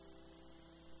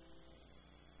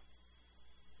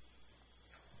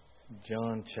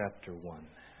John chapter 1.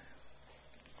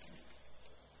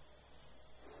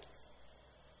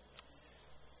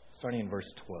 Starting in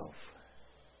verse 12.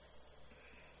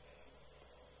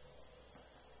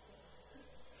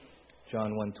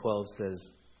 John 1:12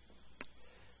 says,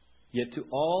 "Yet to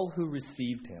all who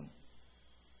received him,"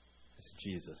 that's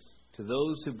Jesus, "to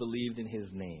those who believed in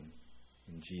his name,"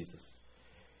 in Jesus,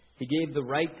 "he gave the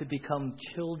right to become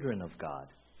children of God.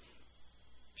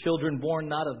 Children born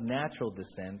not of natural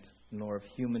descent, nor of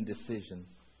human decision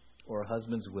or a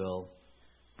husband's will,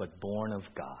 but born of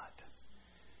God."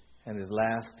 And these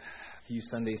last few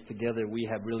Sundays together, we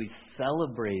have really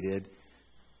celebrated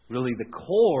the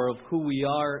core of who we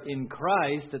are in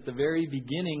Christ at the very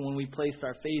beginning when we placed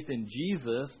our faith in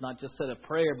Jesus, not just said a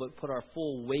prayer, but put our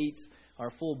full weight,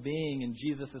 our full being in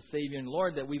Jesus as Savior and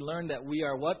Lord, that we learned that we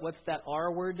are what? What's that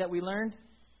R word that we learned?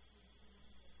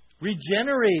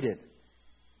 Regenerated.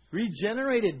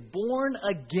 Regenerated, born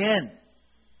again.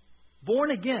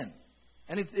 Born again.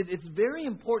 And it's very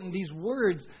important, these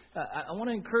words. I want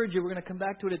to encourage you, we're going to come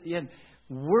back to it at the end.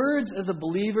 Words as a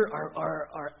believer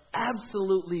are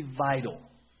absolutely vital.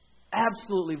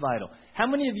 Absolutely vital. How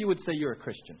many of you would say you're a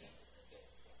Christian?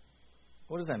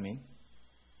 What does that mean?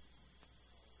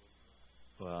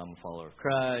 Well, I'm a follower of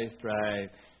Christ, right?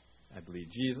 I believe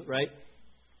Jesus, right?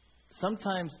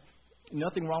 Sometimes,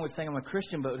 nothing wrong with saying I'm a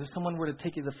Christian, but if someone were to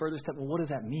take you the further step, well, what does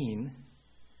that mean?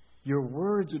 Your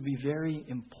words would be very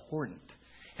important.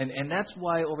 And that's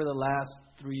why over the last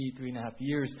 3.5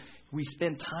 years, we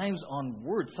spend times on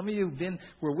words. Some of you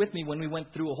were with me when we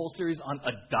went through a whole series on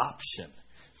adoption.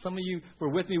 Some of you were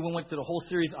with me when we went through the whole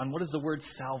series on what does the word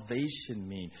salvation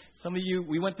mean. Some of you,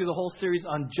 we went through the whole series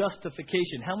on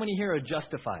justification. How many here are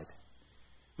justified?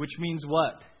 Which means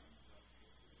what?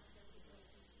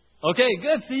 Okay,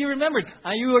 good. See, you remembered.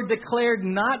 You are declared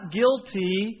not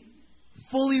guilty,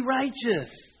 fully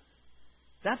righteous.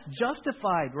 That's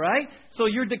justified, right? So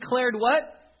you're declared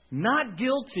what? Not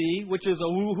guilty, which is a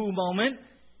woohoo moment.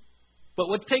 But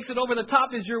what takes it over the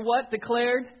top is you're what?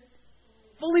 Declared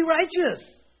fully righteous.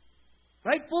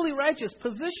 Right? Fully righteous.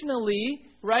 Positionally,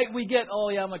 right, we get, oh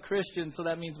yeah, I'm a Christian, so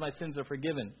that means my sins are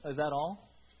forgiven. Is that all?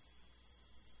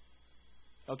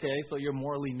 Okay, so you're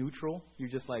morally neutral. You're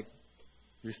just like,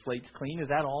 your slate's clean. Is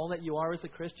that all that you are as a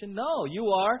Christian? No, you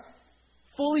are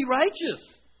fully righteous.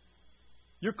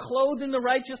 You're clothed in the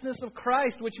righteousness of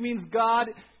Christ, which means God,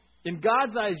 in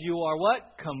God's eyes, you are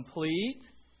what? Complete.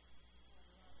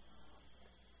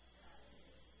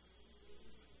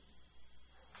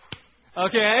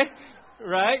 Okay,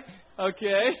 right?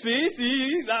 Okay,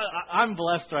 see, I'm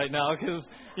blessed right now because,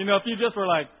 if you just were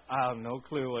like, I have no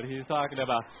clue what he's talking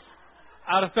about,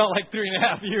 I'd have felt like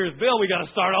 3.5 years. Bill, we got to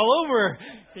start all over,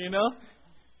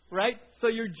 right? So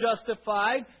you're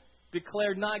justified,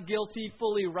 declared not guilty,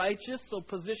 fully righteous. So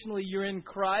positionally, you're in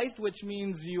Christ, which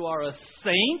means you are a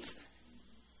saint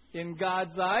in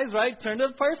God's eyes, right? Turn to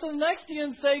the person next to you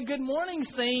and say, "Good morning,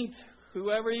 saint."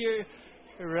 Whoever you're,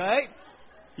 right?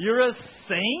 You're a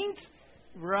saint,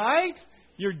 right?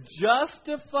 You're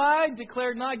justified,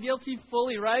 declared not guilty,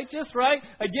 fully righteous, right?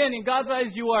 Again, in God's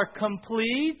eyes, you are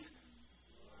complete,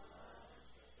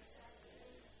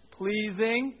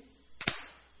 pleasing.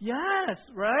 Yes,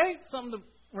 right?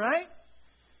 Right?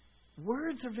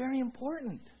 Words are very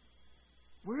important.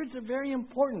 Words are very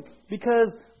important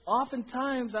because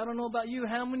oftentimes, I don't know about you,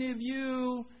 how many of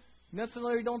you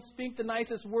necessarily don't speak the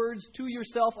nicest words to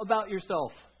yourself about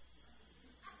yourself?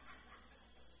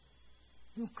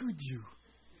 How could you?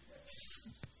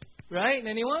 Right?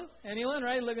 Anyone? Anyone?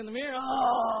 Right? Look in the mirror.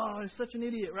 Oh, I'm such an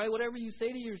idiot, right? Whatever you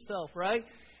say to yourself, right?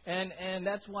 And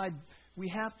that's why we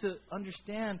have to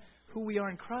understand who we are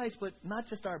in Christ, but not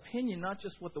just our opinion, not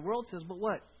just what the world says, but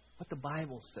what the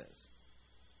Bible says.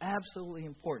 Absolutely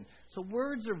important. So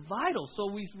words are vital.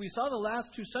 So we saw the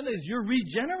last 2 Sundays, you're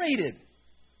regenerated.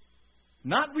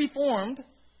 Not reformed.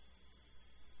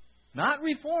 Not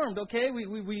reformed, okay?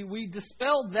 We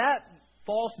dispelled that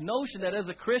false notion that as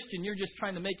a Christian, you're just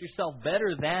trying to make yourself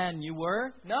better than you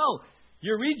were. No.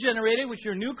 You're regenerated, which is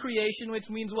your new creation, which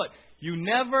means what? You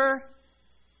never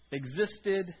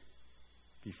existed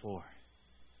before.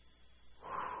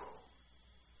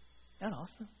 Isn't that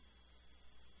awesome?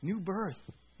 New birth,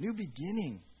 new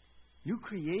beginning, new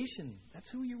creation. That's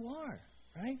who you are,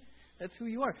 right? That's who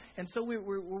you are. And so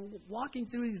we're walking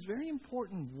through these very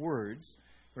important words,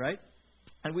 right?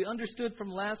 And we understood from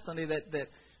last Sunday that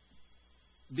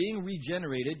being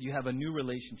regenerated, you have a new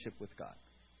relationship with God,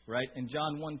 right? In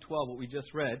John 1:12, what we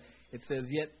just read, it says,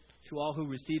 "Yet to all who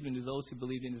received him, to those who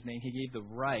believed in his name, he gave the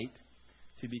right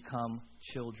to become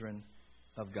children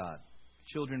of God."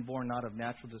 Children born not of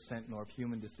natural descent nor of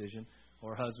human decision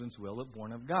or husband's will if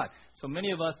born of God. So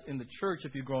many of us in the church,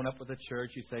 if you've grown up with the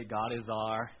church, you say, God is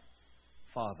our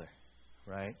Father,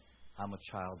 right? I'm a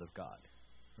child of God,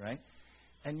 right?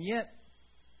 And yet,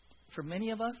 for many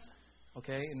of us,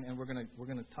 okay, and we're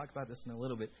gonna talk about this in a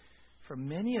little bit. For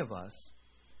many of us,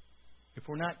 if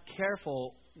we're not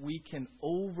careful, we can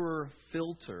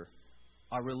over-filter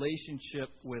our relationship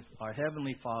with our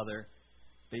Heavenly Father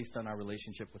based on our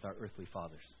relationship with our earthly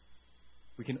fathers.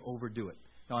 We can overdo it.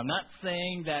 Now, I'm not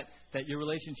saying that your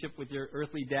relationship with your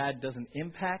earthly dad doesn't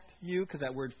impact you, because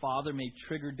that word father may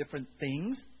trigger different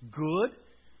things, good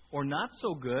or not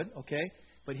so good, okay?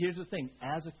 But here's the thing.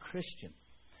 As a Christian,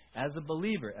 as a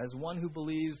believer, as one who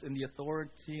believes in the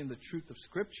authority and the truth of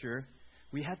Scripture,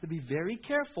 we have to be very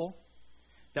careful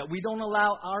that we don't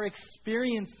allow our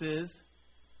experiences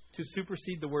to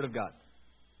supersede the Word of God.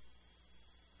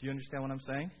 Do you understand what I'm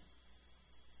saying?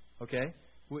 Okay?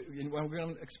 We're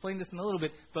going to explain this in a little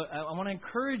bit, but I want to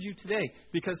encourage you today,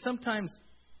 because sometimes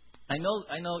I know,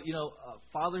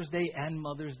 Father's Day and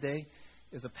Mother's Day,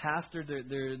 as a pastor,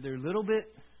 they're a little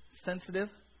bit sensitive,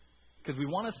 because we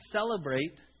want to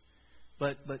celebrate,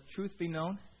 but truth be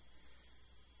known,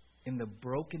 in the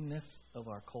brokenness of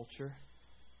our culture,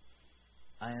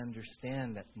 I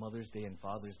understand that Mother's Day and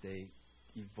Father's Day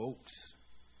evokes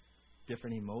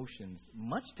different emotions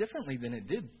much differently than it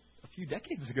did a few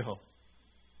decades ago.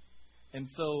 And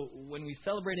so when we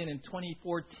celebrate it in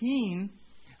 2014,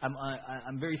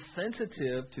 I'm very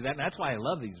sensitive to that. And that's why I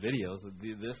love these videos,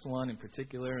 this one in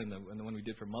particular, and the one we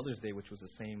did for Mother's Day, which was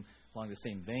along the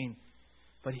same vein.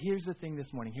 But here's the thing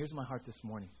this morning. Here's my heart this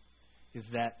morning, is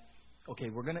that, okay,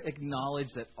 we're going to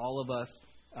acknowledge that all of us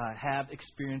have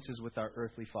experiences with our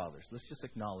earthly fathers. Let's just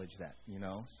acknowledge that,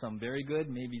 Some very good,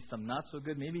 maybe some not so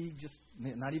good, maybe just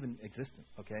not even existent,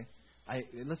 okay?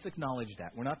 Let's acknowledge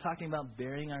that. We're not talking about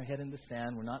burying our head in the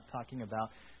sand. We're not talking about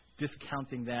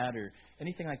discounting that or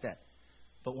anything like that.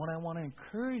 But what I want to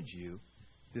encourage you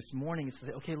this morning is to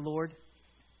say, okay, Lord,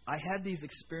 I had these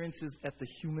experiences at the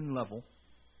human level,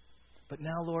 but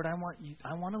now, Lord, I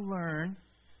want to learn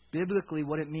biblically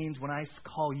what it means when I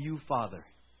call you Father.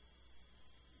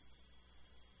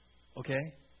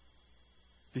 Okay?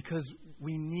 Because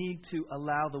we need to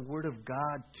allow the Word of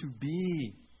God to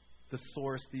be the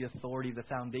source, the authority, the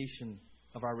foundation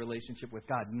of our relationship with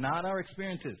God, not our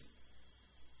experiences.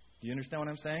 Do you understand what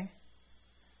I'm saying?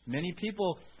 Many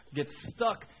people get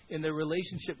stuck in their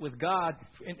relationship with God,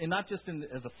 and not just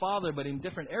as a father, but in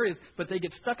different areas, but they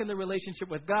get stuck in their relationship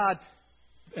with God,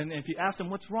 and if you ask them,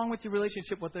 what's wrong with your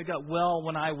relationship with God? Well,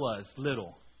 when I was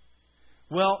little.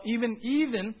 Well,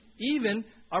 even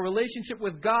our relationship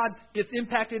with God gets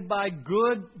impacted by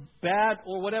good, bad,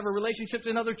 or whatever relationships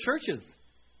in other churches.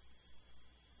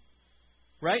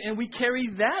 Right? And we carry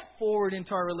that forward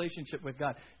into our relationship with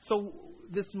God. So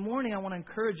this morning I want to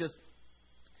encourage us.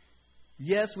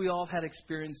 Yes, we all had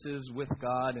experiences with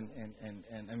God and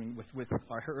I mean with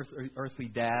our earthly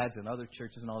dads and other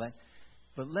churches and all that.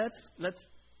 But let's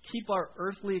keep our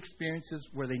earthly experiences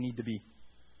where they need to be.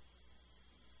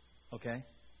 Okay?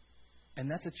 And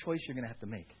that's a choice you're going to have to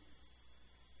make.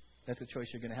 That's a choice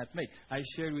you're going to have to make. I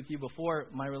shared with you before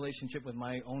my relationship with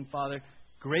my own father.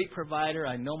 Great provider.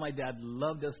 I know my dad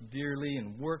loved us dearly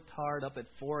and worked hard up at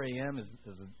 4 a.m. as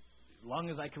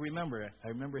long as I can remember. I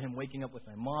remember him waking up with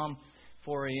my mom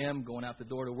 4 a.m., going out the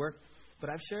door to work. But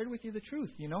I've shared with you the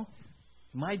truth,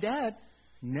 My dad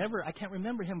I can't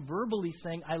remember him verbally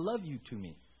saying, I love you to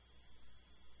me.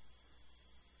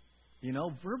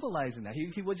 Verbalizing that. He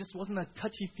just wasn't a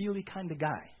touchy-feely kind of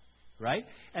guy. Right?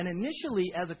 And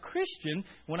initially, as a Christian,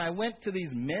 when I went to these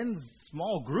men's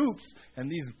small groups and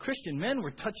these Christian men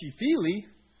were touchy-feely,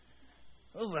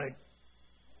 I was like,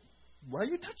 why are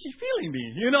you touchy-feeling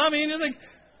me? You know what I mean? It's like,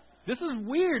 this is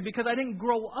weird because I didn't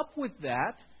grow up with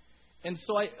that. And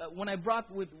so when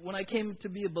I came to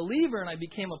be a believer and I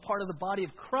became a part of the body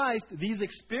of Christ, these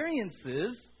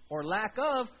experiences, or lack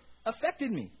of,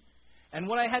 affected me. And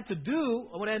what I had to do,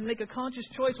 what I had to make a conscious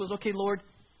choice was, okay, Lord,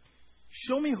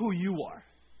 show me who you are.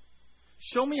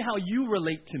 Show me how you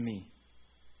relate to me.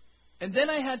 And then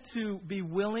I had to be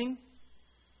willing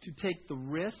to take the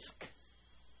risk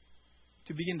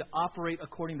to begin to operate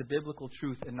according to biblical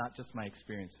truth and not just my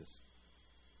experiences.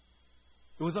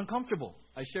 It was uncomfortable.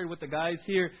 I shared with the guys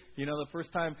here, the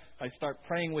first time I start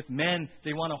praying with men,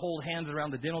 they want to hold hands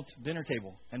around the dinner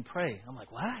table and pray. I'm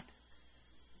like, what?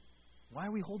 Why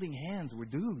are we holding hands? We're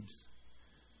dudes.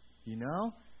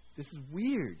 This is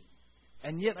weird.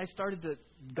 And yet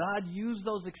God used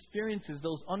those experiences,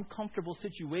 those uncomfortable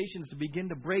situations to begin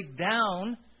to break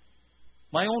down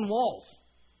my own walls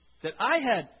that I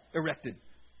had erected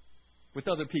with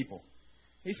other people.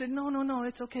 He said, no,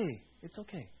 it's okay. It's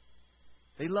okay.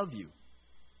 They love you.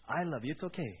 I love you. It's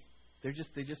okay. They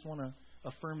just want to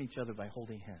affirm each other by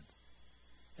holding hands.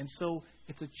 And so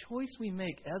it's a choice we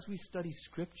make as we study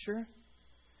Scripture.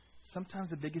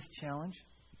 Sometimes the biggest challenge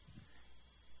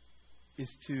is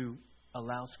to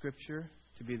allow Scripture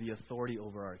to be the authority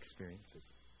over our experiences.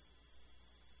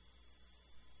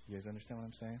 You guys understand what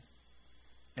I'm saying?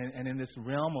 And in this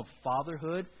realm of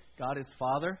fatherhood, God is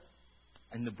Father,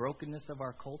 and the brokenness of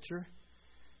our culture,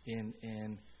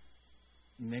 and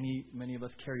many of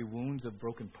us carry wounds of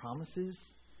broken promises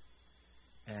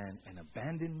and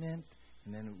abandonment,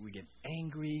 and then we get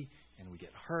angry and we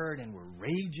get hurt and we're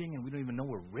raging and we don't even know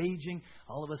we're raging.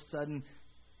 All of a sudden,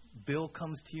 Bill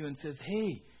comes to you and says,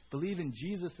 "Hey, believe in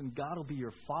Jesus and God will be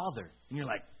your Father." And you're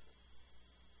like,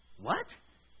 "What?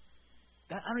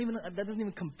 That doesn't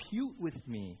even compute with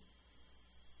me."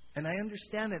 And I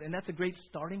understand that, and that's a great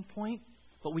starting point,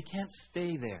 but we can't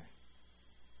stay there.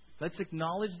 Let's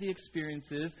acknowledge the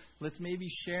experiences. Let's maybe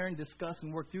share and discuss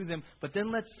and work through them. But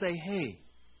then let's say, hey,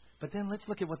 but then let's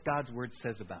look at what God's Word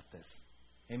says about this.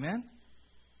 Amen?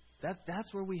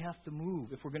 That's where we have to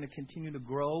move if we're going to continue to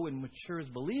grow and mature as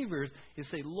believers, is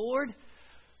say, Lord,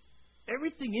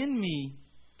 everything in me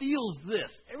feels this.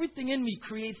 Everything in me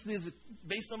creates this,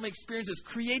 based on my experiences,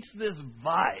 creates this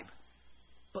vibe.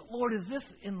 But Lord, is this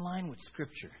in line with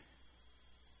Scripture?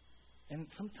 And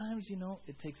sometimes,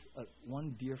 it takes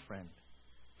one dear friend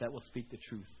that will speak the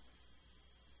truth.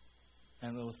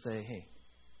 And they'll say, hey,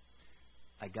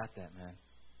 I got that, man.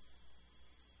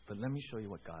 But let me show you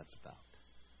what God's about.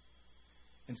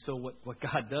 And so what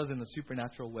God does in a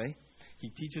supernatural way, He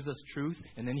teaches us truth,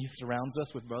 and then He surrounds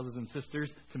us with brothers and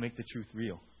sisters to make the truth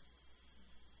real.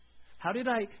 How did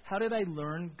I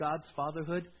learn God's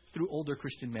fatherhood? Through older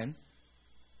Christian men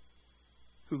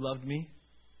who loved me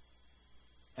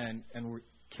and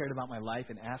cared about my life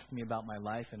and asked me about my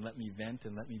life and let me vent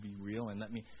and let me be real and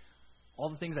let me... All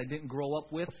the things I didn't grow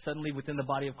up with, suddenly within the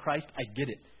body of Christ, I get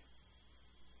it.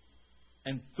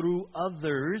 And through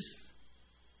others,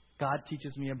 God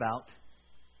teaches me about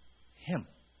Him.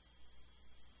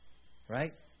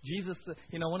 Right? Jesus,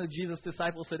 one of Jesus'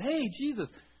 disciples said, "Hey, Jesus,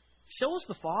 show us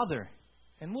the Father,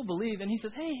 and we'll believe." And He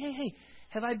says, hey,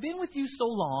 have I been with you so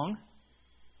long,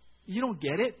 you don't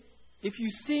get it? If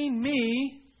you've seen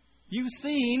me, you've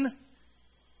seen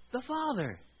the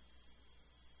Father.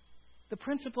 The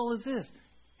principle is this.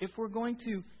 If we're going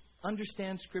to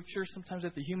understand Scripture sometimes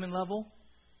at the human level,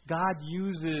 God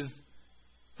uses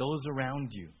those around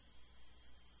you.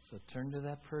 So turn to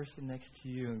that person next to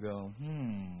you and go,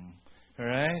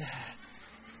 right?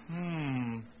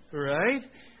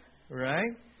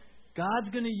 Right? God's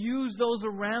going to use those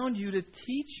around you to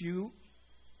teach you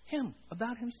Him,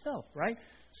 about Himself, right?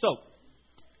 So,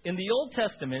 in the Old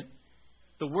Testament,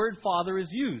 the word Father is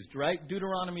used, right?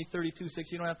 Deuteronomy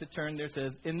 32:6, you don't have to turn there,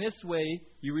 says, "In this way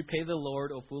you repay the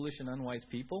Lord, O foolish and unwise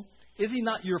people. Is He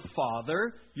not your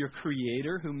Father, your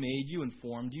Creator, who made you and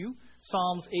formed you?"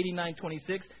 Psalms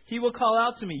 89:26, "He will call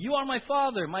out to me, you are my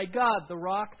Father, my God, the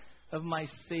rock of my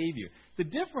Savior." The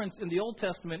difference in the Old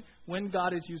Testament, when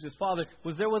God is used as Father,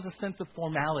 was there was a sense of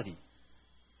formality.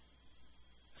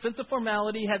 Sense of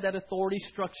formality, had that authority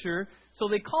structure. So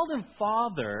they called Him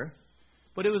Father,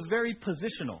 but it was very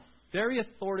positional, very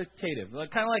authoritative. Kind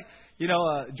of like,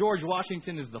 George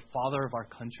Washington is the father of our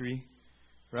country,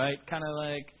 right? Kind of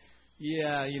like,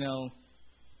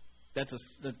 that's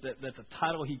a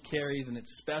title he carries and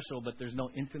it's special, but there's no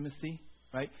intimacy,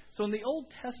 right? So in the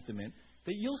Old Testament,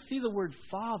 that you'll see the word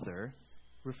Father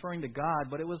referring to God,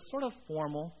 but it was sort of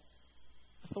formal,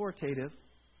 authoritative.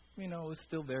 It was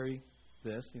still very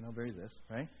this,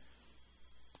 right?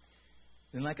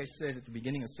 And like I said at the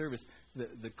beginning of service,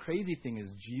 the crazy thing is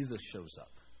Jesus shows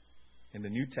up in the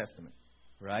New Testament,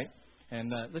 right?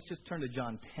 And let's just turn to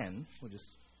John 10. We'll just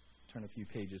turn a few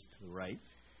pages to the right.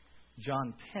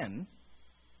 John 10.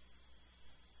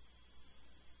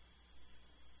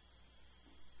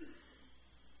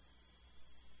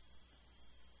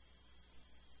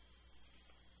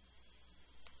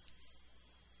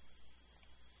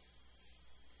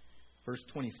 Verse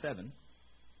 27.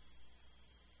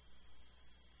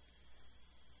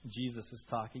 Jesus is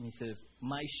talking. He says,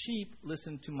 "My sheep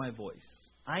listen to my voice.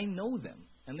 I know them,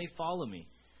 and they follow me.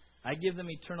 I give them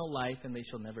eternal life, and they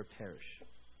shall never perish.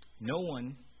 No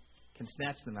one can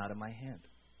snatch them out of my hand.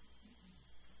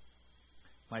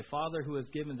 My Father who has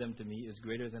given them to me is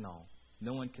greater than all.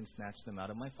 No one can snatch them out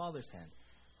of my Father's hand.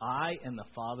 I and the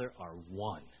Father are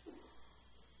one."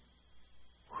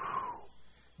 Whew.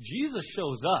 Jesus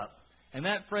shows up. And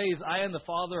that phrase, "I and the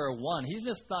Father are one," He's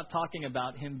just not talking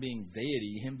about Him being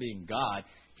deity, Him being God.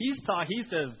 He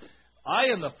says, I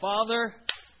and the Father,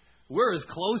 we're as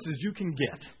close as you can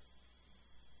get.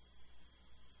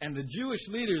 And the Jewish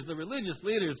leaders, the religious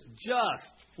leaders, just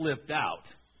flipped out.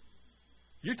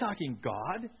 You're talking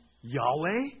God,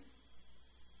 Yahweh,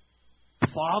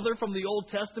 Father from the Old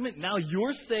Testament. Now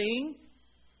you're saying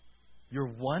you're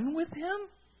one with Him?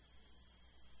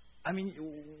 I mean,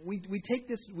 we take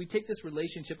this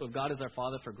relationship of God as our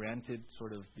Father for granted,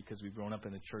 sort of because we've grown up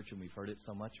in the church and we've heard it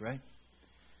so much, right?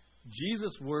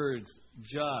 Jesus' words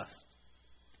just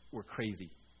were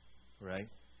crazy, right?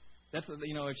 That's,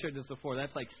 I've shared this before.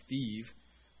 That's like Steve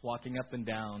walking up and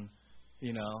down,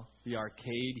 the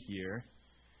arcade here,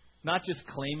 not just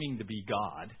claiming to be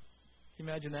God. Can you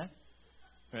imagine that?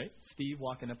 Right? Steve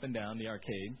walking up and down the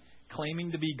arcade,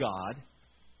 claiming to be God,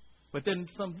 but then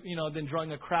then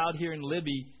drawing a crowd here in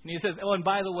Libby, and he says, "Oh, and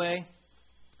by the way,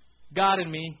 God and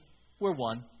me, we're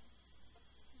one."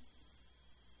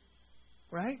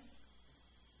 Right?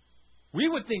 We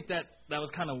would think that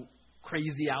was kind of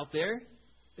crazy out there.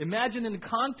 Imagine in the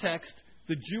context,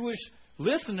 the Jewish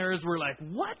listeners were like,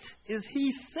 "What is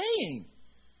he saying?"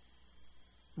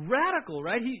 Radical,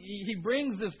 right? He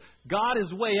brings this God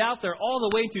is way out there all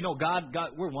the way to, no, God,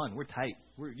 we're one. We're tight.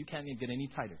 You can't even get any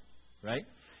tighter, right?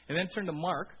 And then turn to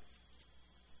Mark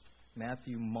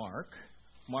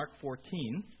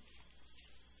 14.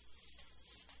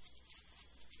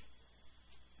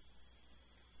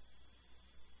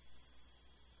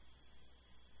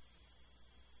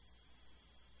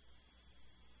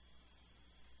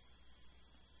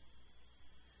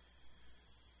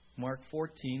 Mark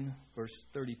 14, verse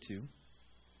 32.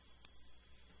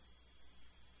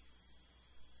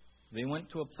 They went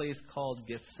to a place called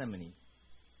Gethsemane,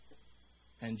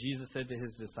 and Jesus said to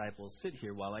His disciples, "Sit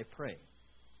here while I pray."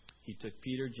 He took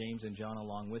Peter, James, and John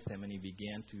along with Him, and He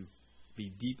began to be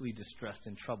deeply distressed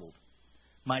and troubled.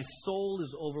 "My soul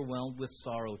is overwhelmed with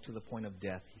sorrow to the point of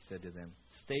death," He said to them.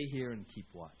 "Stay here and keep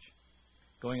watch."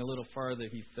 Going a little farther,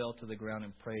 He fell to the ground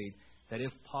and prayed that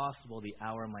if possible the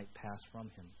hour might pass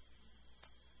from Him.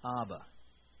 "Abba,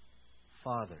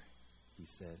 Father," He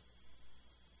said,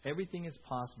 "everything is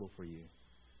possible for you.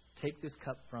 Take this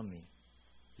cup from me,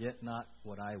 yet not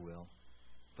what I will,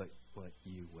 but what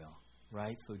you will."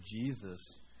 Right? So Jesus,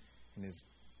 in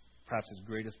perhaps his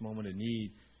greatest moment of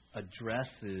need,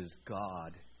 addresses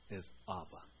God as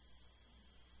Abba.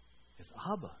 As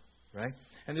Abba, right?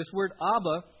 And this word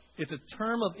Abba, it's a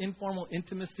term of informal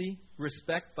intimacy,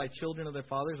 respect by children of their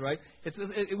fathers, right?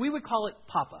 We would call it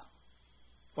Papa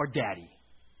or Daddy.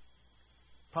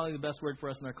 Probably the best word for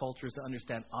us in our culture is to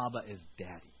understand Abba as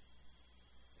Daddy.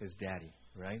 As Daddy,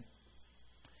 right?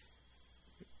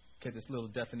 Get this little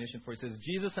definition for it. It says,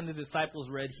 Jesus and the disciples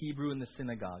read Hebrew in the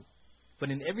synagogue, but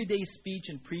in everyday speech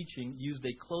and preaching used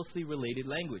a closely related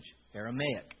language,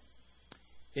 Aramaic.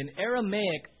 In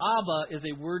Aramaic, Abba is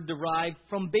a word derived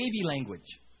from baby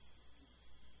language.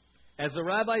 As the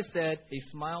rabbi said, a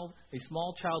small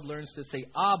child learns to say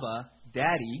Abba,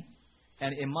 Daddy,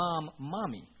 and Imam,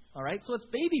 Mommy. All right? So it's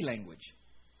baby language,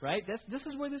 right? This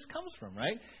is where this comes from,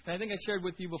 right? And I think I shared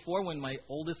with you before when my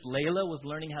oldest Layla was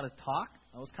learning how to talk,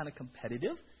 I was kind of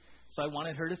competitive. So I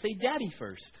wanted her to say Daddy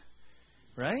first,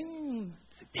 right?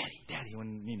 Say Daddy, Daddy,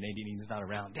 when Nadine's not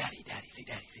around. Daddy, Daddy, say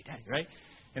Daddy, right?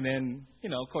 And then,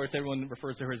 of course, everyone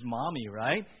refers to her as Mommy,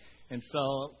 right? And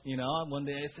so, one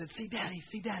day I said, say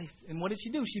Daddy. And what did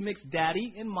she do? She mixed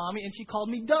Daddy and Mommy, and she called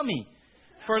me Dummy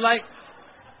for like...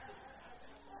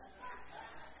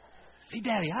 Say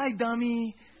Daddy, hi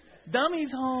Dummy.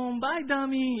 Dummy's home, bye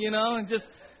Dummy, and just,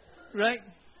 right?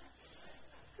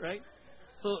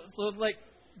 So it's like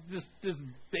this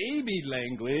baby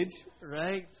language,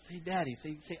 right? Say Daddy,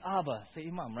 say Abba, say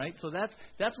Imam, right? So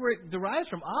that's where it derives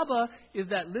from. Abba is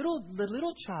the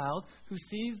little child who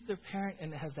sees their parent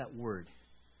and has that word,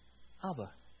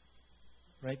 Abba,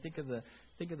 right? Think of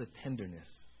the tenderness,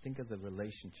 think of the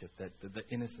relationship, that the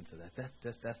innocence of that.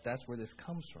 That's where this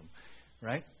comes from,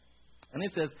 right? And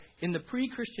it says, in the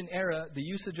pre-Christian era, the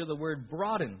usage of the word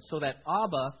broadened so that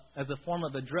Abba, as a form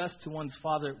of address to one's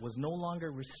father, was no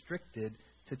longer restricted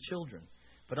to children,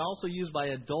 but also used by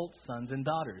adult sons and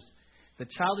daughters. The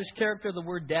childish character of the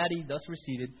word daddy thus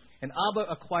receded, and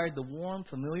Abba acquired the warm,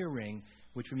 familiar ring,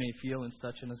 which we may feel in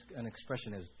such an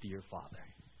expression as dear father.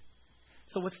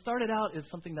 So what started out as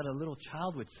something that a little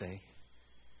child would say,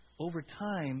 over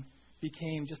time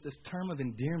became just this term of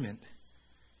endearment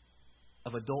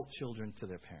of adult children to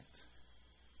their parents.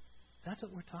 That's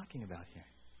what we're talking about here.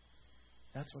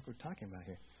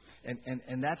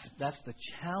 And that's the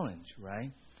challenge,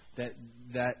 right?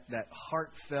 That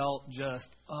heartfelt just,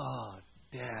 oh,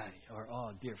 Daddy, or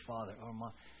oh, dear Father, or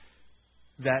Mom.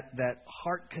 That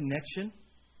heart connection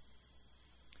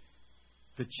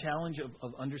The challenge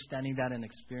of understanding that and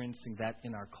experiencing that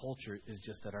in our culture is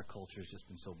just that our culture has just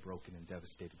been so broken and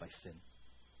devastated by sin.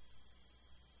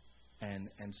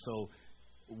 And so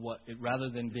rather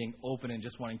than being open and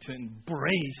just wanting to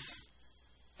embrace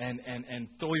and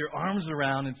throw your arms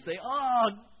around and say, "Oh,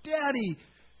 Daddy,"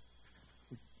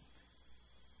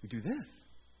 we do this.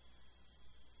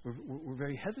 We're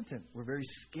very hesitant. We're very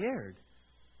scared.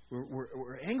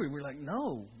 We're angry. We're like,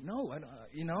 no,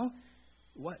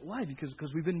 Why? Because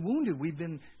we've been wounded. We've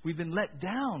been let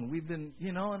down. We've been,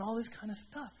 and all this kind of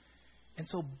stuff. And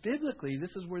so biblically, this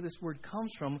is where this word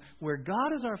comes from, where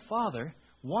God as our Father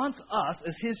wants us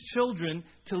as His children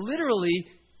to literally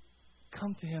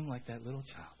come to Him like that little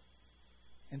child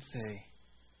and say,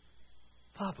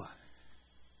 "Papa,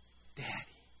 Daddy."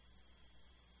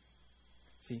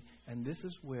 See, and this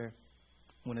is where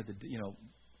one of the,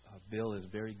 Bill is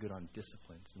very good on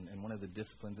disciplines. And one of the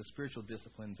disciplines, the spiritual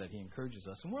disciplines that he encourages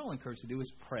us, and we're all encouraged to do,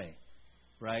 is pray,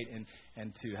 right?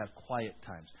 And to have quiet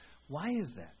times. Why is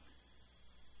that?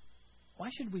 Why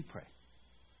should we pray?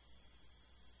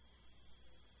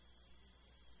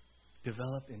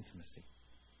 Develop intimacy.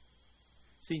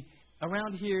 See,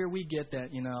 around here we get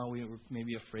that, we're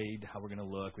maybe afraid how we're going to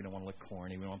look. We don't want to look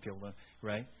corny. We don't want people to,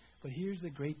 right? But here's the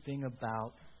great thing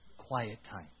about quiet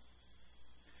time.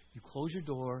 You close your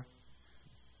door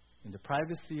in the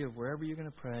privacy of wherever you're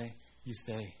going to pray. You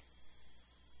say,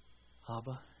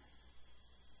 "Abba,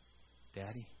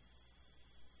 Daddy,"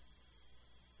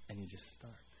 and you just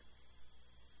start.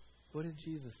 What did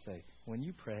Jesus say? When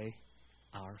you pray,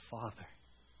 "Our Father."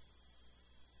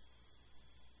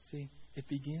 See, it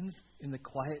begins in the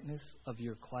quietness of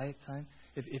your quiet time.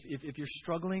 If you're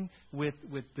struggling with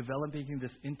developing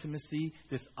this intimacy,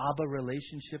 this Abba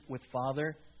relationship with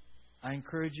Father, I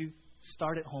encourage you,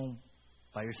 start at home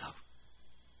by yourself.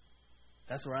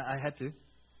 That's where I had to.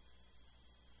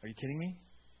 Are you kidding me?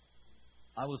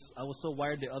 I was so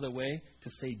wired the other way to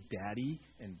say Daddy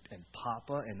and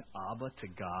Papa and Abba to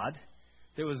God.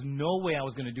 There was no way I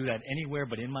was going to do that anywhere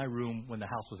but in my room when the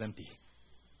house was empty.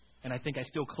 And I think I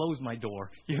still closed my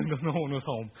door, even though no one was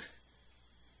home.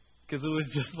 Because it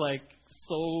was just like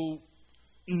so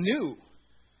new.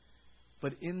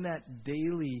 But in that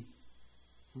daily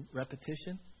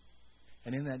repetition,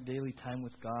 and in that daily time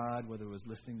with God, whether it was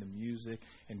listening to music,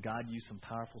 and God used some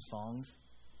powerful songs,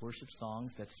 worship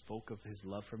songs that spoke of His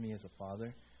love for me as a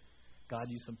father. God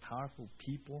used some powerful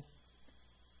people,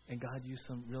 and God used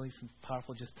some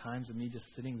powerful just times of me just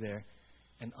sitting there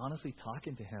and honestly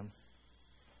talking to Him.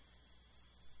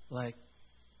 Like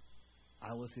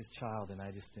I was His child and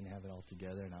I just didn't have it all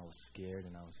together, and I was scared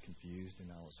and I was confused and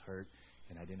I was hurt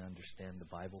and I didn't understand the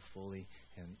Bible fully,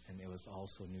 and it was all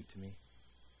so new to me.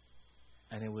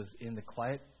 And it was in the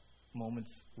quiet moments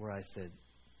where I said,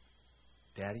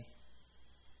 "Daddy,"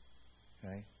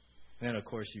 right? And then, of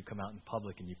course, you come out in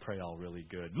public and you pray all really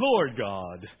good. "Lord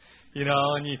God,"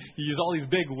 and you use all these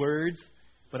big words.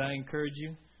 But I encourage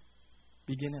you,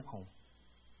 begin at home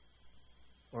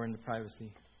or in the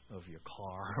privacy of your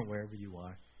car or wherever you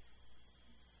are.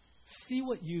 See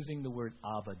what using the word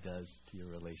Abba does to your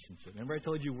relationship. Remember I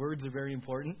told you words are very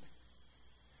important?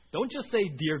 Don't just say,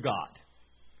 "Dear God."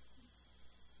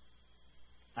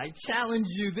 I challenge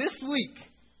you this week.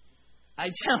 I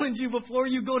challenge you before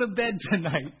you go to bed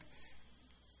tonight.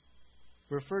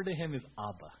 Refer to Him as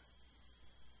Abba.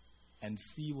 And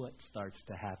see what starts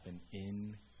to happen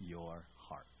in your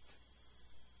heart.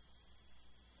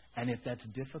 And if that's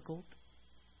difficult,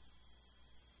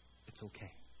 it's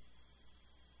okay.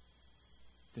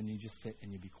 Then you just sit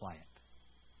and you be quiet.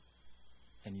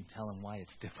 And you tell Him why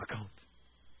it's difficult.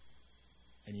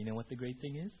 And you know what the great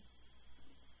thing is?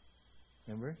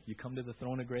 Remember, you come to the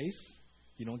throne of grace.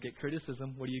 You don't get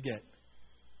criticism. What do you get?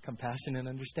 Compassion and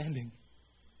understanding.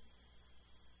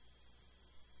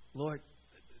 Lord,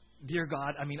 dear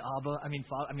God, Abba,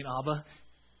 Abba,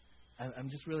 I'm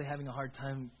just really having a hard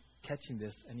time catching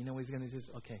this. And you know what He's going to do?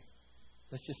 Okay,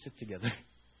 let's just sit together.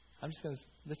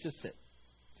 Let's just sit.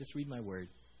 Just read my word.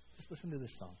 Just listen to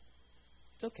this song.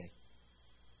 It's okay.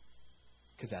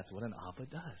 Because that's what an Abba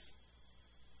does.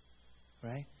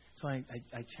 Right? So I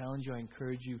challenge you, I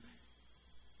encourage you,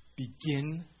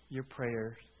 begin your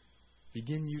prayers.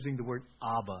 Begin using the word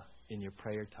Abba in your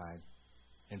prayer time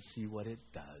and see what it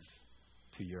does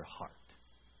to your heart.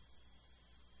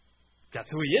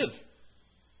 That's who He is.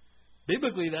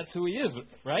 Biblically, that's who He is,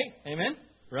 right? Amen?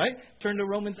 Right? Turn to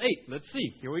Romans 8. Let's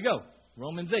see. Here we go.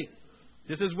 Romans 8.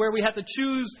 This is where we have to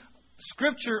choose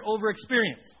Scripture over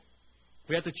experience.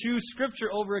 We have to choose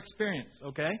Scripture over experience,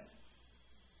 okay?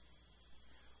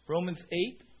 Romans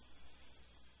 8.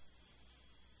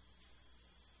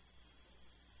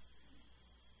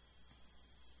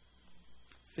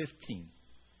 15.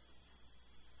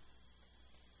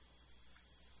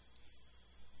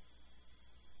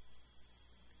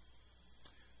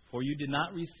 For you did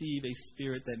not receive a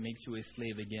spirit that makes you a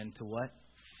slave again to what?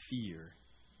 Fear.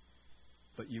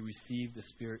 But you received the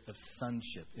spirit of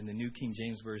sonship. In the New King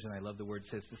James Version, I love the word, it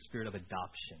says the spirit of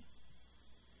adoption.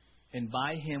 And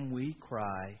by him we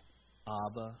cry,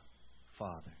 Abba,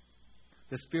 Father.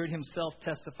 The Spirit himself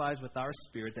testifies with our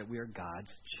spirit that we are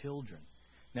God's children.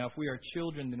 Now, if we are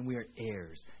children, then we are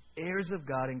heirs. Heirs of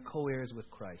God and co-heirs with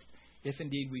Christ. If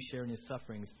indeed we share in his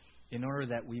sufferings, in order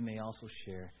that we may also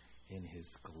share in his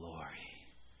glory.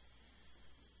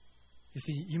 You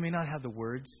see, you may not have the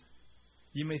words.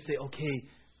 You may say, okay,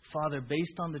 Father,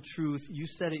 based on the truth, you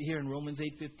said it here in Romans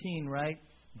 8:15, right?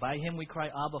 By him we cry,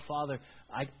 Abba, Father.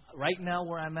 Right now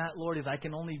where I'm at, Lord, is I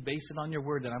can only base it on your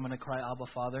word that I'm going to cry, Abba,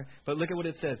 Father. But look at what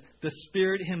it says. The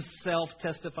Spirit himself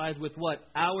testifies with what?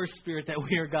 Our spirit that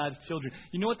we are God's children.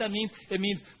 You know what that means? It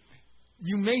means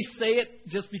you may say it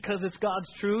just because it's God's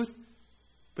truth,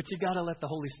 but you got to let the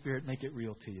Holy Spirit make it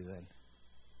real to you then.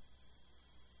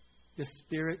 The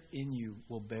Spirit in you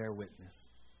will bear witness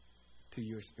to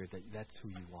your spirit that that's who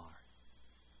you are.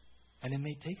 And it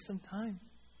may take some time.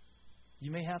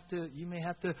 You may have to,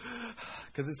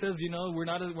 because it says, we're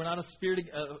not a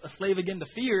slave again to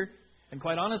fear. And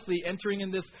quite honestly, entering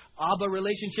in this Abba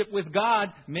relationship with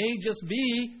God may just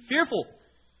be fearful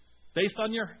based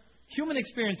on your human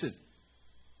experiences.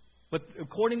 But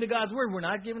according to God's word, we're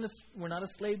not a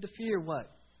slave to fear. What?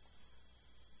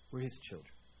 We're his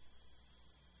children.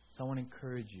 So I want to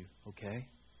encourage you, okay?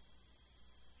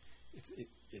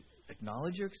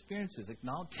 Acknowledge your experiences.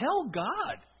 Tell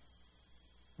God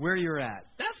where you're at.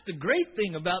 That's the great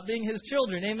thing about being his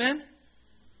children. Amen?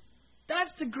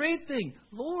 That's the great thing.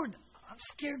 Lord, I'm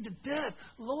scared to death.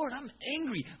 Lord, I'm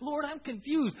angry. Lord, I'm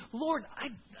confused. Lord,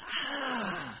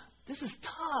 this is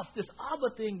tough. This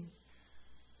Abba thing.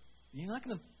 You're not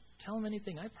going to tell him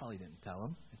anything I probably didn't tell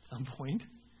him at some point.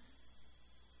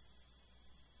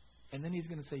 And then he's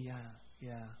going to say, yeah,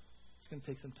 it's going to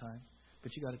take some time.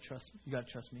 But you got to trust me. You got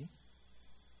to trust me.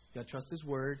 You got to trust his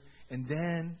word. And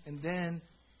then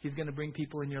he's going to bring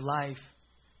people in your life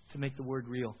to make the word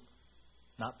real.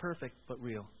 Not perfect, but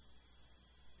real.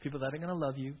 People that are going to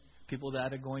love you. People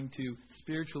that are going to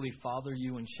spiritually father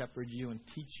you and shepherd you and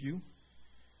teach you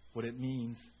what it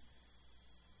means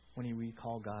when we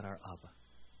call God our Abba.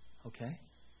 Okay?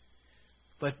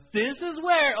 But this is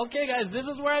where, okay guys, this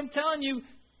is where I'm telling you,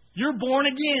 you're born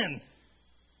again.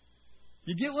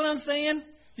 You get what I'm saying?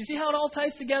 You see how it all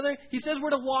ties together? He says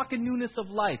we're to walk in newness of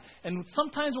life. And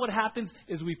sometimes what happens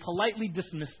is we politely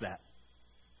dismiss that.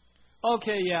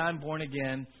 Okay, yeah, I'm born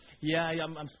again. Yeah,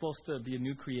 I'm supposed to be a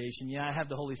new creation. Yeah, I have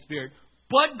the Holy Spirit.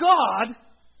 But God,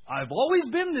 I've always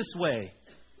been this way.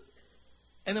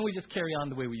 And then we just carry on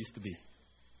the way we used to be.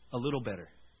 A little better.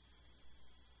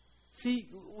 See,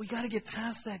 we got to get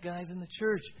past that, guys, in the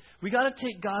church. We got to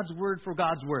take God's word for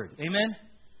God's word. Amen?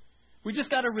 We just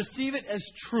got to receive it as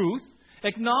truth.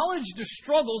 Acknowledge the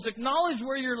struggles. Acknowledge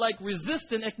where you're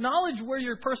resistant. Acknowledge where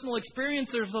your personal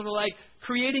experiences are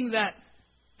creating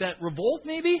that revolt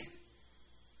maybe.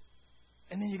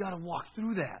 And then you got to walk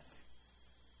through that.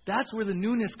 That's where the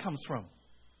newness comes from.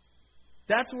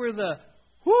 That's where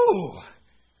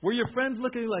where your friends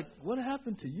look at you like, what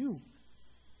happened to you?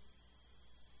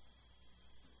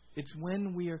 It's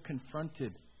when we are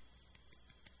confronted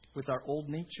with our old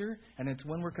nature, and it's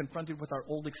when we're confronted with our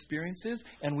old experiences,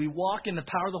 and we walk in the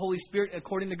power of the Holy Spirit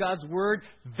according to God's word,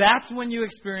 that's when you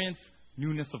experience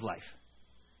newness of life.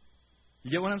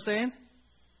 You get what I'm saying?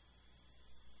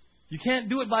 You can't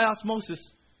do it by osmosis.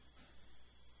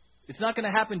 It's not going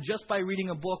to happen just by reading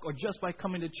a book or just by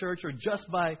coming to church or just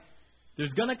by...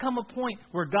 There's going to come a point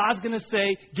where God's going to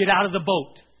say, get out of the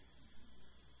boat.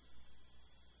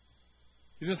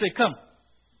 He's going to say, come,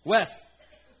 Wes.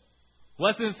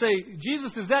 Wes is going to say,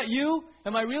 Jesus, is that you?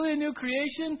 Am I really a new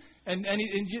creation?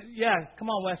 Yeah, come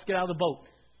on, Wes, get out of the boat.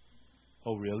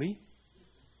 Oh, really?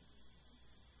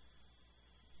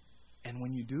 And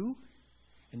when you do,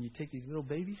 and you take these little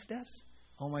baby steps,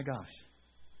 oh my gosh,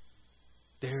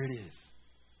 there it is.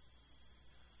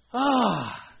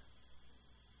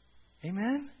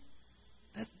 Amen?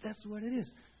 That's what it is.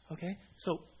 Okay?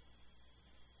 So,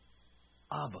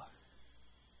 Abba.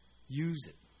 Use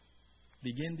it.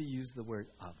 Begin to use the word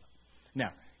Abba.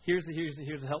 Now, here's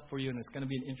a help for you, and it's going to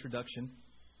be an introduction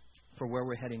for where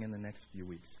we're heading in the next few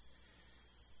weeks.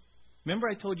 Remember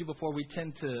I told you before we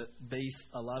tend to base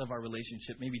a lot of our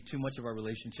relationship, maybe too much of our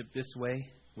relationship this way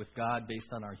with God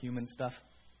based on our human stuff?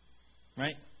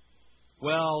 Right?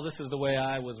 Well, this is the way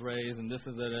I was raised, and this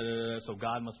is so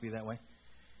God must be that way.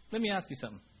 Let me ask you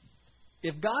something.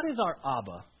 if God is our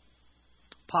Abba,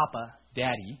 Papa,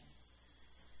 Daddy,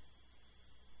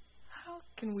 how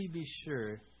can we be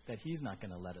sure that He's not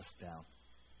going to let us down?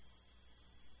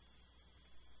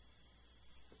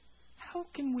 How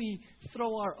can we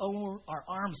throw our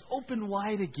arms open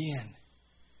wide again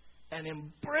and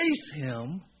embrace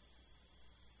Him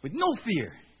with no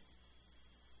fear?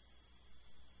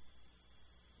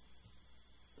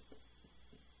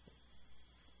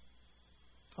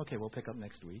 Okay, we'll pick up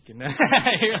next week. And you're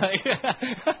like,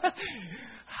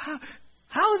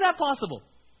 how is that possible?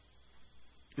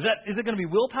 Is it going to be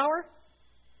willpower?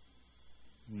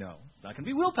 No, it's not going to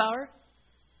be willpower.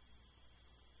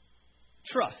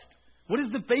 Trust. What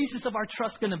is the basis of our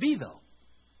trust going to be, though?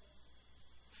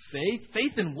 Faith.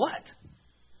 Faith in what?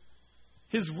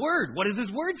 His Word. What does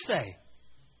His Word say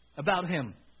about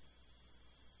Him?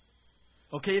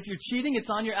 Okay, if you're cheating, it's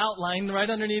on your outline right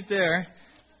underneath there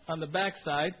on the back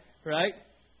side, right?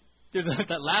 There's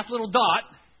that last little dot.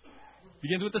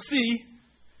 Begins with a C.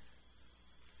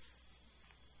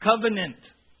 Covenant.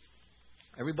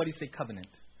 Everybody say covenant.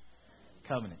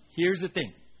 Covenant. Here's the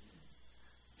thing.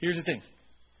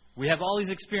 We have all these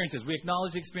experiences. We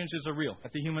acknowledge the experiences are real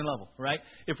at the human level, right?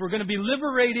 If we're going to be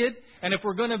liberated and if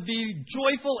we're going to be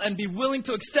joyful and be willing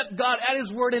to accept God at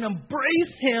His Word and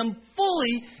embrace Him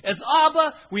fully as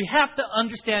Abba, we have to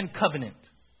understand covenant.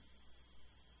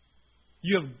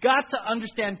 You have got to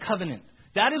understand covenant.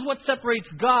 That is what separates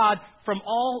God from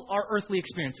all our earthly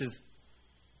experiences.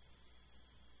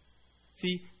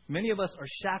 See, many of us are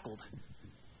shackled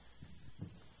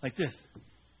like this.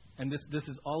 And this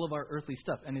is all of our earthly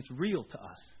stuff, and it's real to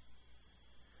us.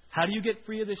 How do you get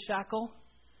free of this shackle?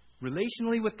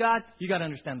 Relationally with God, you got to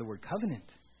understand the word covenant.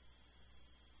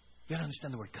 You got to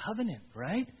understand the word covenant,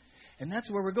 right? And that's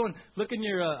where we're going. Look in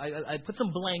your, I put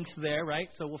some blanks there, right?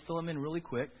 So we'll fill them in really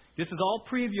quick. This is all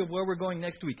preview of where we're going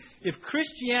next week. If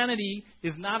Christianity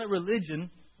is not a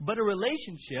religion, but a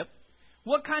relationship,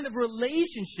 what kind of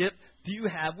relationship do you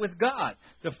have with God?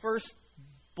 The first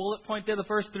bullet point there, the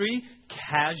first three,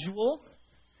 casual.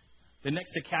 The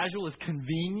next to casual is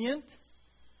convenient.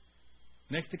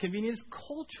 Next to convenient is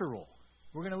cultural.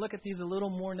 We're going to look at these a little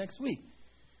more next week.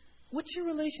 What's your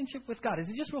relationship with God? Is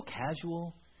it just real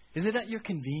casual? Is it at your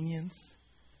convenience?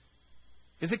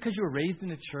 Is it because you were raised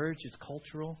in a church? It's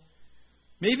cultural.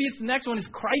 Maybe it's the next one is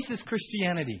crisis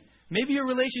Christianity. Maybe your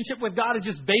relationship with God is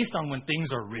just based on when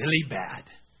things are really bad.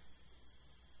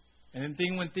 And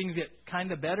then when things get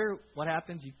kind of better, what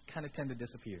happens? You kind of tend to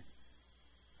disappear.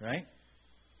 Right?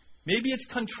 Maybe it's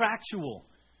contractual.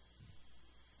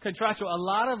 A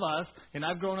lot of us, and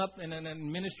I've grown up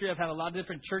in ministry, I've had a lot of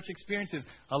different church experiences.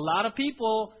 A lot of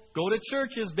people go to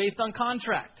churches based on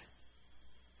contract.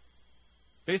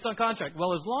 Based on contract.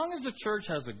 Well, as long as the church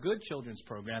has a good children's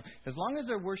program, as long as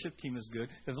their worship team is good,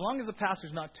 as long as the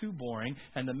pastor's not too boring,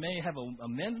 and they may have a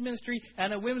men's ministry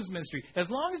and a women's ministry, as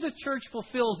long as the church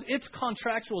fulfills its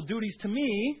contractual duties to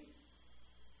me,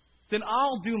 then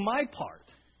I'll do my part.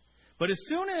 But as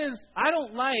soon as I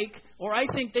don't like or I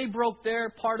think they broke their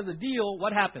part of the deal,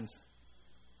 what happens?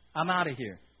 I'm out of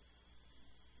here.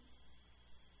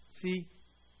 See,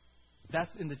 that's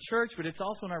in the church, but it's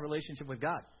also in our relationship with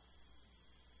God.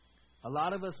 A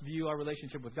lot of us view our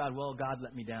relationship with God, well, God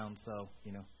let me down, so,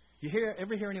 You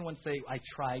ever hear anyone say, I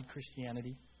tried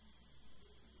Christianity?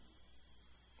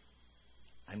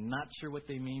 I'm not sure what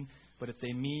they mean, but if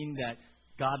they mean that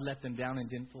God let them down and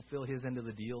didn't fulfill His end of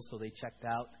the deal, so they checked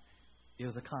out, it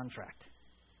was a contract.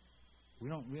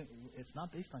 It's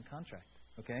not based on contract,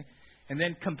 okay? And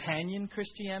then companion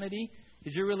Christianity.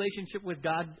 Is your relationship with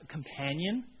God a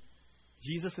companion?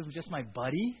 Jesus is just my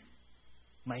buddy,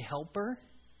 my helper.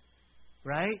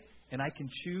 Right? And I can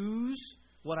choose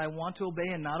what I want to obey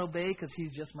and not obey because He's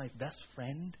just my best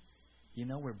friend.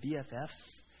 We're BFFs.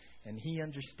 And He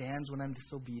understands when I'm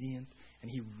disobedient. And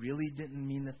He really didn't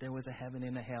mean that there was a heaven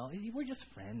and a hell. We're just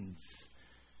friends.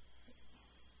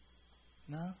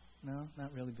 No,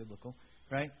 not really biblical.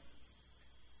 Right?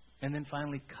 And then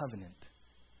finally, covenant.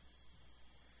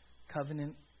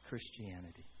 Covenant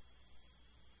Christianity.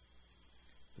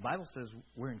 The Bible says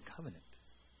we're in covenant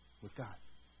with God.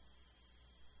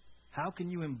 How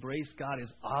can you embrace God as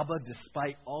Abba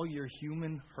despite all your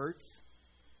human hurts?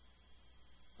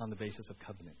 On the basis of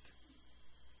covenant.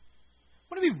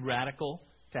 Wouldn't it be radical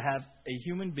to have a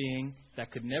human being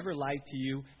that could never lie to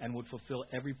you and would fulfill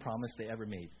every promise they ever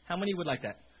made? How many would like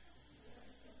that?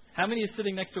 How many is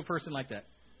sitting next to a person like that?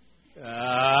 Yeah,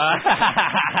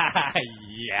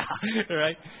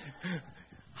 right?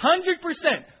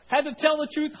 100%. Had to tell the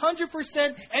truth,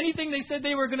 100%. Anything they said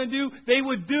they were going to do, they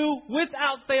would do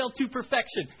without fail to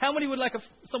perfection. How many would like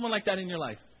someone like that in your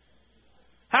life?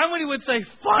 How many would say,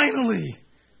 finally?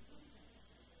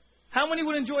 How many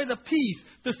would enjoy the peace,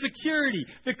 the security,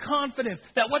 the confidence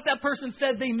that what that person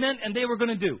said they meant and they were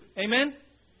going to do? Amen?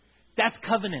 That's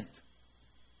covenant.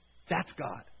 That's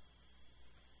God.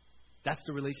 That's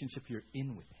the relationship you're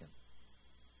in with Him.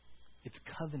 It's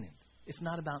covenant. It's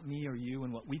not about me or you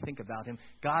and what we think about Him.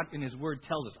 God in His Word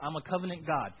tells us, I'm a covenant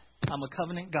God. I'm a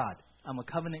covenant God. I'm a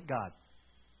covenant God.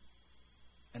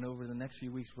 And over the next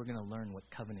few weeks, we're going to learn what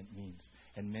covenant means.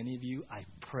 And many of you, I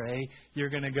pray, you're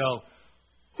going to go,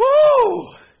 whoo!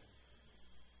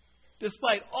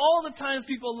 Despite all the times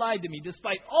people lied to me,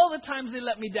 despite all the times they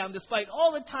let me down, despite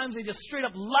all the times they just straight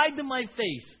up lied to my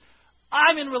face,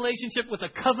 I'm in relationship with a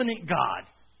covenant God.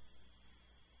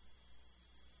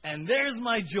 And there's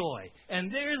my joy, and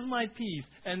there's my peace,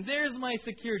 and there's my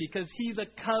security, because He's a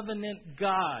covenant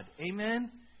God.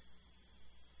 Amen?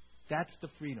 That's the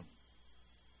freedom.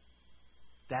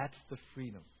 That's the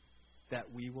freedom that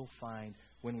we will find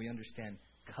when we understand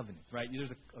covenant, right?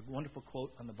 There's a wonderful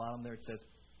quote on the bottom there. It says,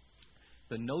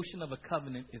 the notion of a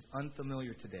covenant is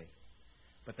unfamiliar today,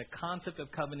 but the concept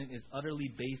of covenant is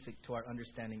utterly basic to our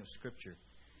understanding of Scripture.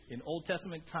 In Old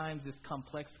Testament times, this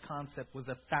complex concept was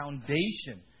a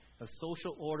foundation of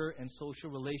social order and social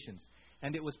relations,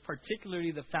 and it was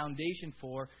particularly the foundation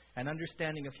for an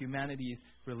understanding of humanity's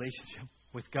relationship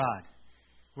with God.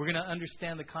 We're going to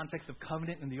understand the context of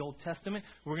covenant in the Old Testament.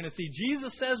 We're going to see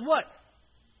Jesus says what?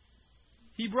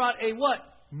 He brought a what?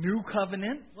 New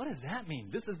covenant. What does that mean?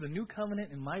 This is the new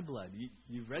covenant in my blood.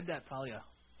 You've read that probably a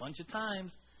bunch of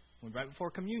times right before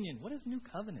communion. What is new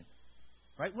covenant?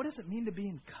 Right? What does it mean to be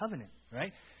in covenant?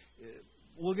 Right?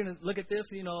 We're going to look at this.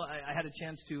 You know, I had a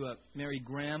chance to marry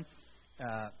Graham,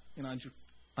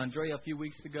 Andrea a few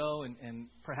weeks ago, and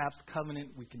perhaps covenant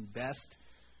we can best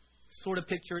sort of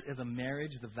picture it as a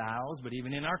marriage, the vows, but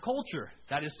even in our culture,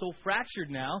 that is so fractured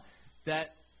now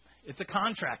that it's a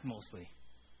contract mostly.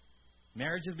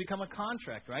 Marriage has become a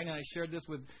contract, right? And I shared this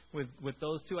with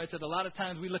those two. I said a lot of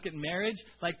times we look at marriage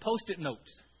like Post-it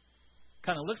notes.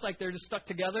 Kind of looks like they're just stuck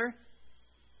together,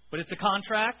 but it's a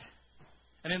contract.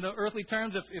 And in the earthly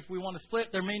terms, if we want to split,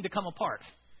 they're made to come apart.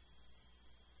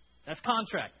 That's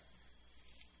contract.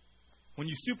 When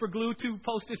you super glue two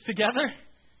Post-its together,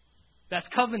 that's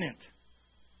covenant.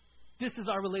 This is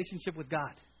our relationship with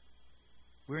God.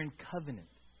 We're in covenant.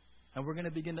 And we're going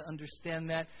to begin to understand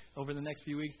that over the next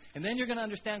few weeks. And then you're going to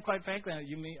understand, quite frankly,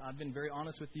 I've been very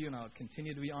honest with you, and I'll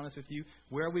continue to be honest with you.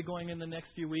 Where are we going in the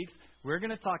next few weeks? We're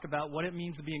going to talk about what it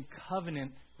means to be in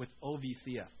covenant with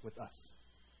OVCF, with us.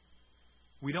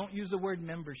 We don't use the word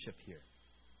membership here.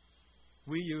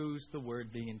 We use the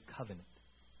word being in covenant.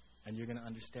 And you're going to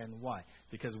understand why.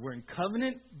 Because we're in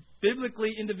covenant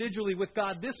biblically, individually with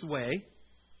God this way.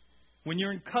 When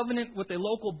you're in covenant with a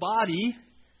local body,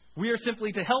 we are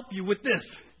simply to help you with this.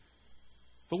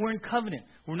 But we're in covenant.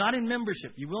 We're not in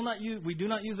membership. We do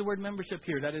not use the word membership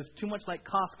here. That is too much like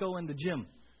Costco and the gym.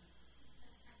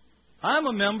 I'm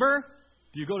a member.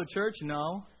 Do you go to church?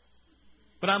 No.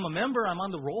 But I'm a member. I'm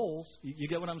on the rolls. You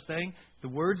get what I'm saying? The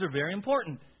words are very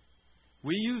important.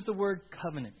 We use the word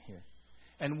covenant here.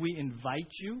 And we invite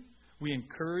you, we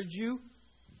encourage you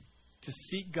to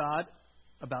seek God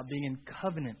about being in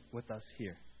covenant with us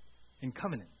here. In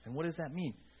covenant. And what does that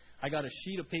mean? I got a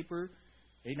sheet of paper,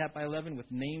 8.5 by 11, with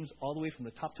names all the way from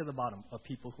the top to the bottom of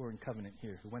people who are in covenant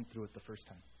here, who went through it the first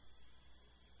time.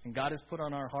 And God has put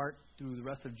on our heart through the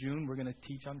rest of June, we're going to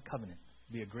teach on covenant.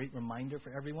 It'll be a great reminder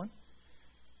for everyone.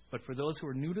 But for those who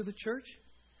are new to the church,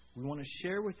 we want to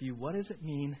share with you what does it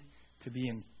mean to be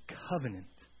in covenant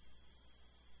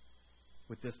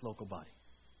with this local body.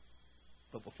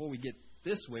 But before we get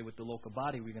this way with the local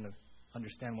body, we're going to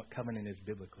understand what covenant is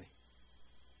biblically.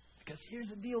 Because here's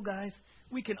the deal, guys.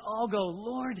 We can all go,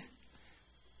 Lord,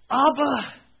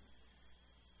 Abba,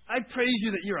 I praise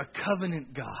you that you're a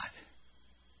covenant God.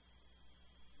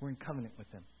 We're in covenant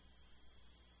with Him.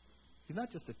 He's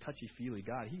not just a touchy-feely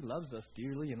God. He loves us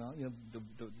dearly.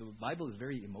 The Bible is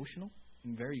very emotional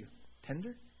and very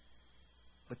tender.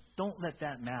 But don't let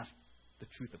that mask the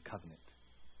truth of covenant.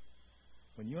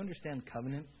 When you understand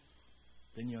covenant,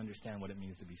 then you understand what it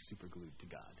means to be superglued to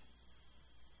God.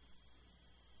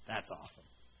 That's awesome.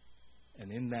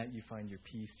 And in that you find your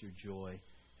peace, your joy,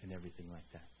 and everything like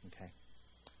that. Okay?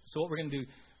 So what we're going to do,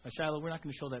 Shiloh, we're not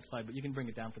going to show that slide, but you can bring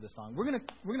it down for the song. We're going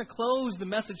to close the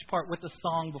message part with a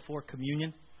song before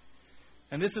communion.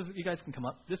 And this is, you guys can come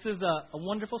up. This is a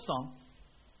wonderful song.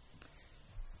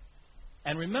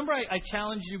 And remember, I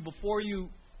challenged you before you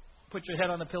put your head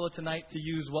on the pillow tonight to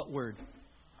use what word?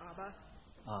 Abba.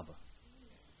 Abba.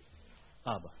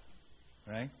 Abba.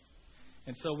 Right?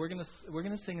 And so we're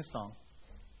gonna sing a song.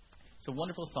 It's a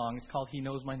wonderful song. It's called He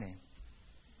Knows My Name.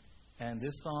 And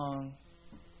this song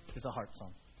is a heart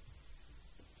song.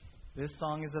 This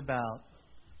song is about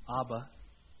Abba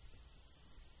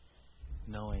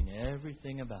knowing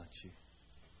everything about you.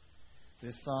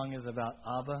 This song is about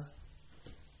Abba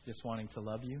just wanting to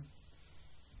love you.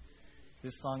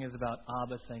 This song is about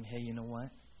Abba saying, hey, you know what?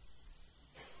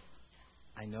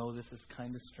 I know this is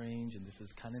kind of strange and this is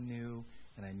kind of new,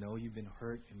 and I know you've been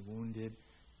hurt and wounded,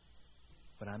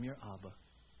 but I'm your Abba.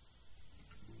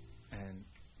 And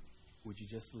would you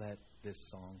just let this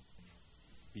song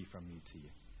be from me to you?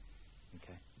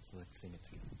 Okay, so let's sing it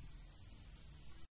together.